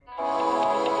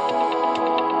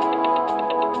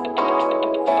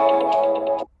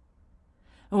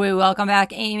We welcome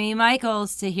back Amy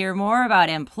Michaels to hear more about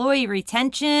employee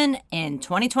retention in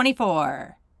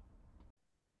 2024.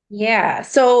 Yeah.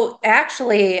 So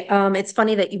actually, it's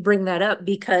funny that you bring that up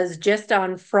because just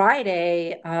on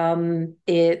Friday,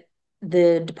 the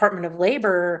Department of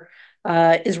Labor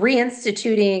is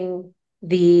reinstituting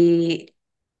the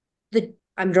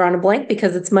I'm drawing a blank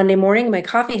because it's Monday morning. My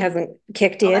coffee hasn't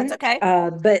kicked Oh, that's in, okay.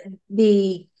 but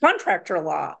the contractor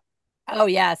law. Oh,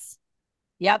 yes.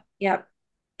 Yep. Yep.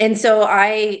 And so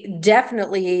I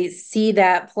definitely see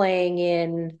that playing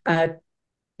in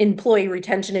employee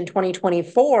retention in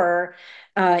 2024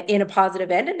 in a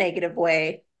positive and a negative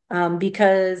way,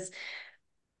 because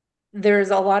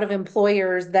there's a lot of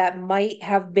employers that might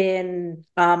have been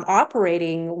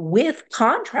operating with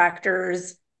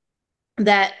contractors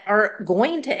that are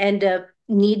going to end up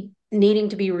needing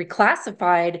to be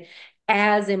reclassified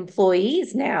as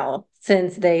employees now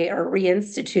since they are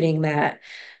reinstituting that.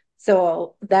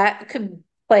 So that could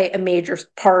play a major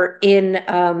part in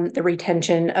the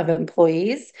retention of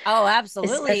employees, Oh,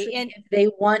 absolutely. especially And if they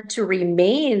want to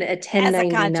remain a as a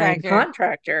 1099 contractor,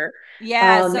 contractor.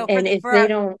 yeah. So And if for they our,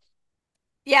 don't,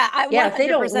 yeah, I yeah, if they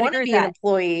don't 100% want to agree with be an that.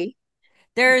 employee,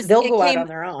 There's they'll it go out came on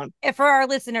their own. For our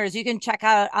listeners, you can check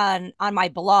out on my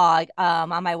blog, on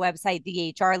my website,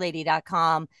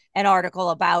 thehrlady.com, an article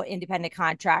about independent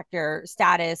contractor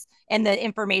status and the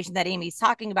information that Amy's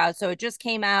talking about. So it just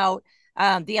came out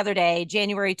the other day,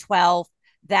 January 12th,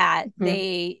 that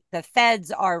Mhm. the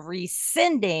feds are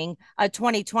rescinding a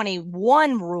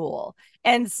 2021 rule.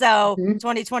 And so Mhm.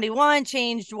 2021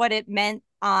 changed what it meant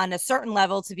on a certain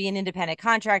level to be an independent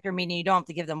contractor, meaning you don't have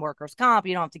to give them workers' comp,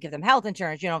 you don't have to give them health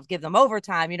insurance, you don't have to give them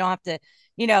overtime, you don't have to,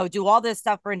 do all this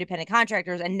stuff for independent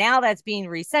contractors. And now that's being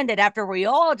rescinded after we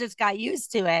all just got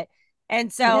used to it.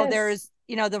 And so Yes. there's,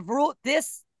 the rule,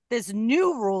 this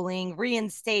new ruling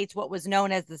reinstates what was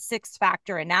known as the six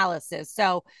factor analysis.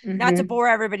 So, not to Hmm. bore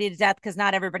everybody to death because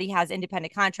not everybody has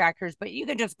independent contractors, but you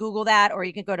can just Google that, or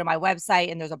you can go to my website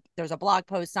and there's a blog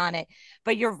post on it.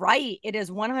 But you're right, it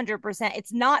is 100%.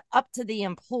 It's not up to the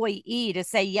employee to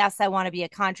say yes, I want to be a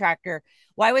contractor.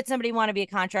 Why would somebody want to be a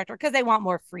contractor? Because they want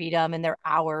more freedom in their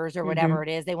hours or whatever Hmm.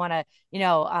 it is. They want to,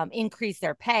 increase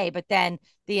their pay, but then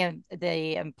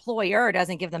the employer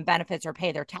doesn't give them benefits or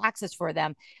pay their taxes for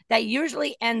them. That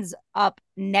usually ends up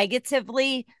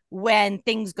negatively when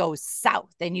things go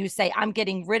south and you say, I'm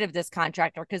getting rid of this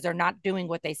contractor because they're not doing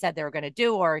what they said they were going to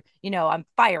do, or, I'm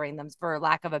firing them for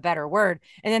lack of a better word.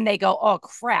 And then they go, oh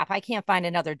crap, I can't find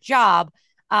another job.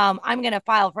 I'm going to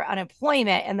file for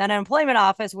unemployment. And then unemployment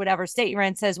office, whatever state you're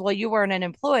in, says, well, you weren't an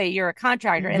employee, you're a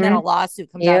contractor. And then Hmm. a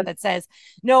lawsuit comes out Yep. that says,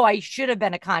 no, I should have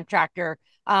been a contractor.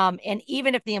 And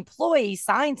even if the employee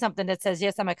signs something that says,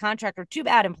 yes, I'm a contractor, too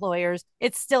bad, employers,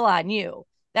 it's still on you.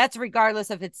 That's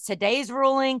regardless if it's today's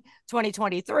ruling,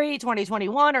 2023,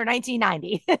 2021, or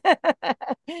 1990.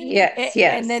 Yes. and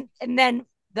Yes. then and then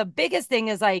the biggest thing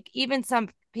is, like, even some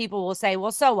people will say,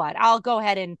 well, so what? I'll go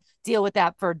ahead and deal with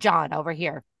that for John over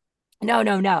here. No,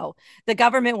 no, no. The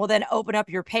government will then open up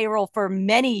your payroll for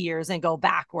many years and go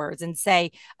backwards and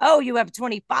say, oh, you have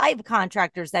 25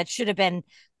 contractors that should have been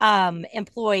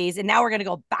employees. And now we're going to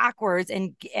go backwards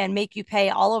and make you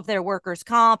pay all of their workers'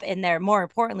 comp and their, more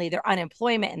importantly, their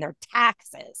unemployment and their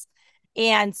taxes.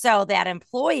 And so that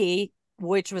employee,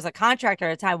 which was a contractor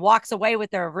at the time, walks away with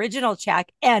their original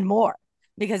check and more,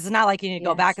 because it's not like you need to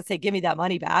go back Yes. and say, give me that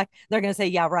money back. They're going to say,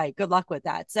 yeah, right. Good luck with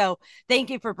that. So thank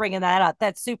you for bringing that up.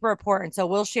 That's super important. So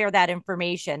we'll share that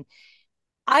information.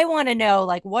 I want to know,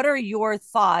 like, what are your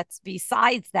thoughts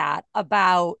besides that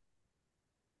about,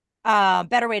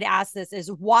 better way to ask this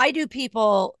is, why do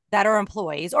people that are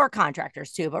employees or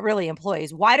contractors too, but really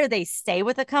employees, why do they stay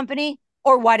with a company,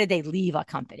 or why do they leave a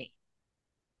company?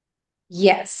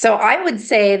 Yes. So I would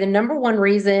say the number one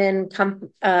reason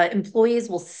employees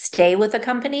will stay with a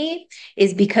company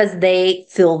is because they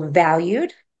feel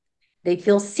valued, they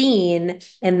feel seen,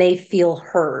 and they feel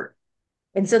heard.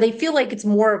 And so they feel like it's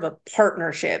more of a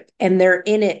partnership and they're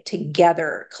in it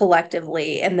together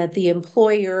collectively, and that the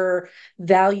employer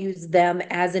values them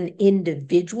as an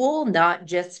individual, not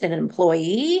just an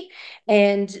employee.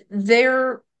 And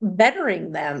they're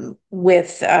bettering them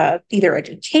with either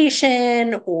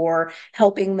education or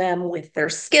helping them with their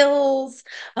skills.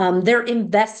 They're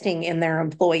investing in their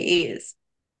employees.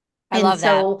 I And love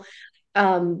that. so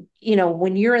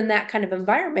when you're in that kind of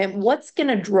environment, what's going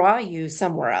to draw you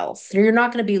somewhere else? You're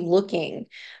not going to be looking.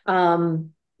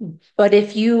 Um, but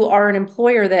if you are an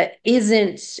employer that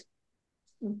isn't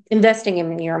investing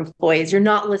in your employees, you're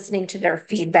not listening to their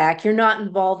feedback, you're not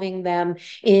involving them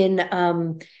in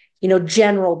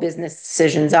general business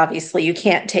decisions. Obviously, you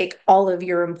can't take all of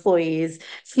your employees'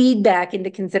 feedback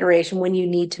into consideration when you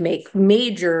need to make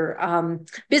major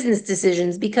business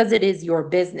decisions because it is your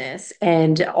business.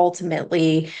 And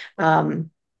ultimately,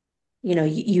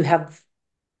 you have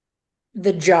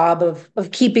the job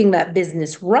of keeping that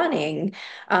business running.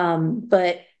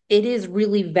 But it is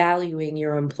really valuing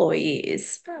your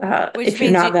employees. Which If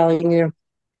you're means you, not valuing your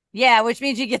yeah, which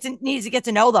means you needs to get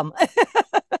to know them.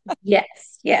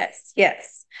 Yes, yes,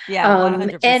 yes. Yeah,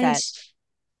 And 100%.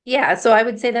 yeah, so I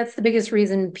would say that's the biggest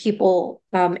reason people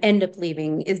end up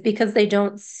leaving is because they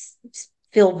don't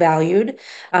feel valued.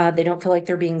 They don't feel like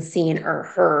they're being seen or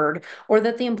heard, or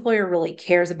that the employer really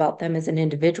cares about them as an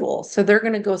individual. So they're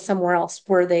going to go somewhere else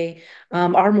where they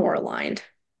are more aligned.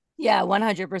 Yeah,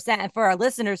 100%. And for our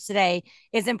listeners today,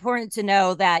 it's important to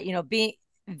know that, being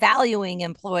valuing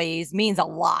employees means a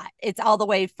lot. It's all the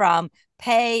way from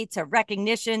pay to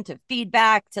recognition to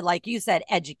feedback to, like you said,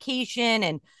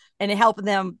 education and helping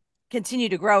them continue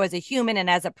to grow as a human and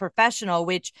as a professional,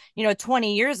 which,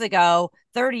 20 years ago,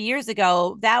 30 years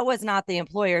ago, that was not the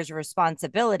employer's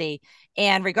responsibility.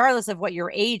 And regardless of what your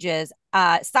age is,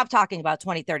 stop talking about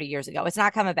 20, 30 years ago. It's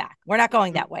not coming back. We're not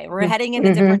going that way. We're heading in a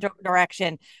Mm-hmm. different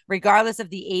direction, regardless of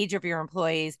the age of your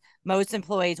employees. Most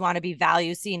employees want to be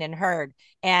valued, seen, and heard.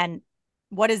 And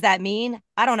what does that mean?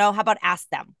 I don't know. How about ask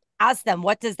them? Ask them,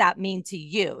 what does that mean to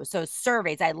you? So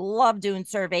surveys, I love doing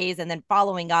surveys and then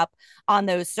following up on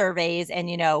those surveys and,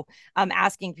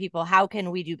 asking people, how can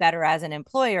we do better as an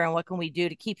employer and what can we do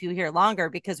to keep you here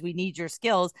longer because we need your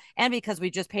skills and because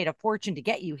we just paid a fortune to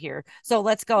get you here. So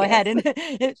let's go ahead Yes. and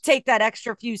take that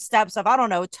extra few steps of, I don't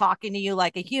know, talking to you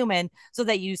like a human so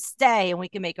that you stay and we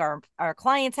can make our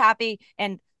clients happy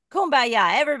and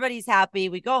kumbaya, everybody's happy.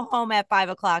 We go home at 5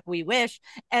 o'clock, we wish,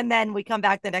 and then we come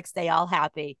back the next day all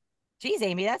happy. Geez,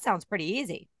 Amy, that sounds pretty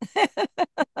easy.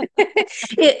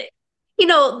 it,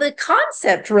 the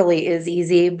concept really is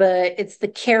easy, but it's the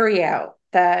carry out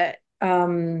that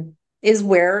is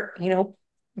where,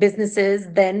 businesses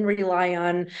then rely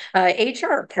on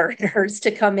HR partners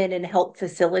to come in and help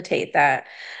facilitate that.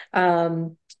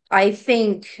 I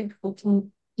think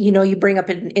you bring up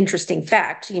an interesting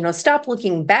fact. Stop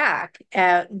looking back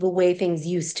at the way things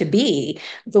used to be.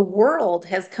 The world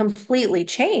has completely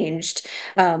changed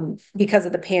because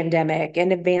of the pandemic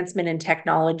and advancement in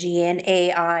technology and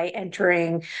AI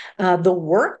entering the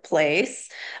workplace.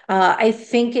 I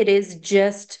think it is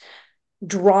just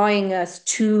drawing us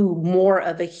to more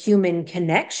of a human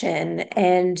connection.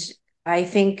 And I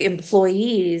think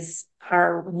employees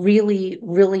are really,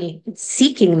 really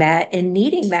seeking that and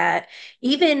needing that,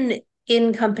 even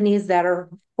in companies that are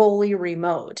fully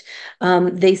remote.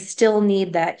 They still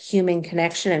need that human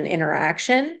connection and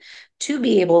interaction to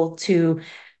be able to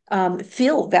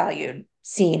feel valued,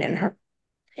 seen, and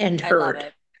I love heard.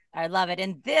 it. I love it.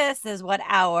 And this is what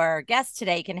our guest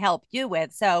today can help you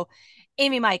with. So,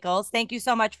 Amy Michaels, thank you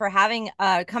so much for having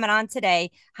coming on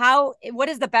today. What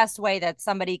is the best way that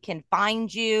somebody can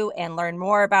find you and learn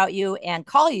more about you and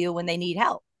call you when they need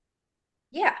help?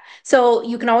 Yeah. So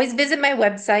you can always visit my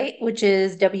website, which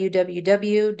is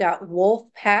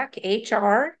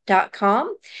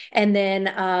www.wolfpackhr.com. And then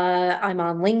I'm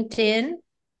on LinkedIn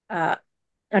uh,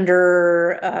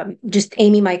 under just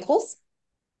Amy Michaels.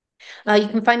 You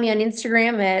can find me on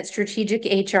Instagram at Strategic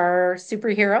HR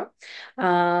Superhero.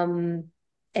 Um,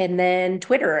 and then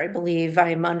Twitter, I believe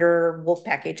I'm under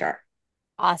Wolfpack HR.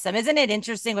 Awesome. Isn't it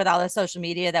interesting with all the social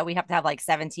media that we have to have like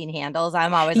 17 handles?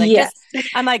 Yes.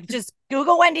 I'm like, just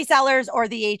Google Wendy Sellers or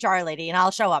the HR lady and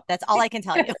I'll show up. That's all I can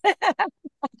tell you.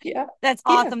 Yeah. That's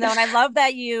Yeah. awesome though. And I love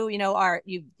that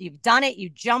you've done it. You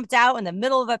jumped out in the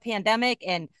middle of a pandemic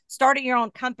and started your own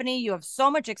company. You have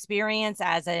so much experience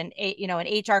as an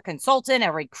HR consultant,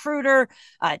 a recruiter,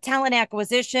 talent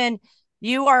acquisition.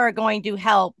 You are going to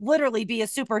help literally be a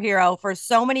superhero for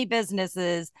so many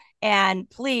businesses. And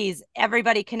please,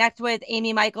 everybody connect with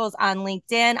Amy Michaels on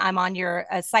LinkedIn. I'm on your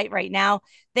site right now.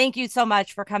 Thank you so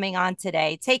much for coming on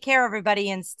today. Take care,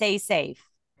 everybody, and stay safe.